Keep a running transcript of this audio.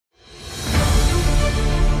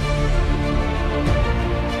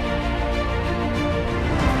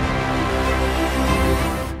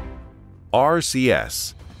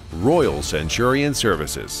RCS, Royal Centurion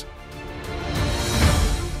Services.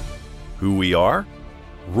 Who we are?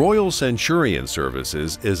 Royal Centurion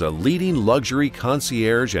Services is a leading luxury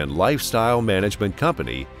concierge and lifestyle management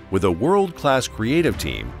company with a world-class creative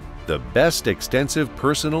team, the best extensive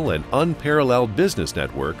personal and unparalleled business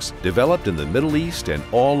networks developed in the Middle East and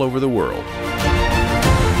all over the world.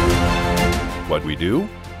 What we do?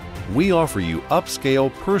 We offer you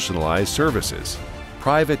upscale personalized services,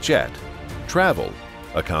 private jet, travel,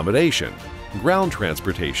 accommodation, ground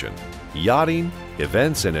transportation, yachting,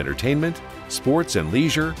 events and entertainment, sports and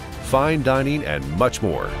leisure, fine dining, and much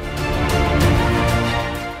more.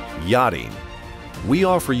 Yachting. We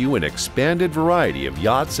offer you an expanded variety of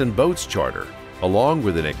yachts and boats charter, along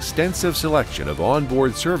with an extensive selection of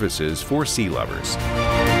onboard services for sea lovers.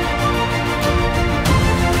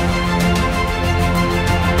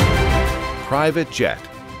 Private jet.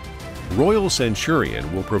 Royal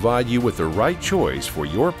Centurion will provide you with the right choice for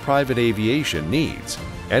your private aviation needs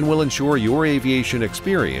and will ensure your aviation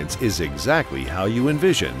experience is exactly how you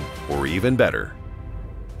envision, or even better.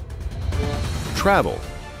 Travel.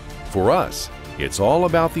 For us, it's all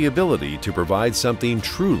about the ability to provide something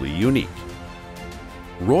truly unique.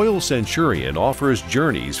 Royal Centurion offers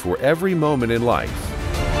journeys for every moment in life.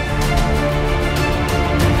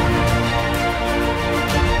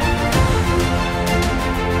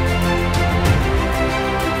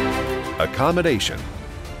 Accommodation.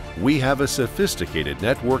 We have a sophisticated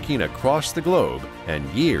networking across the globe and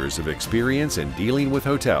years of experience in dealing with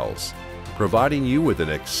hotels, providing you with an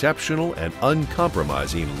exceptional and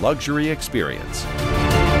uncompromising luxury experience.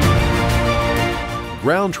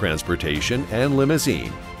 Ground transportation and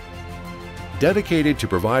limousine. Dedicated to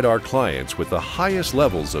provide our clients with the highest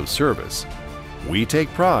levels of service, we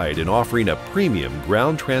take pride in offering a premium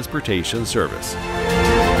ground transportation service.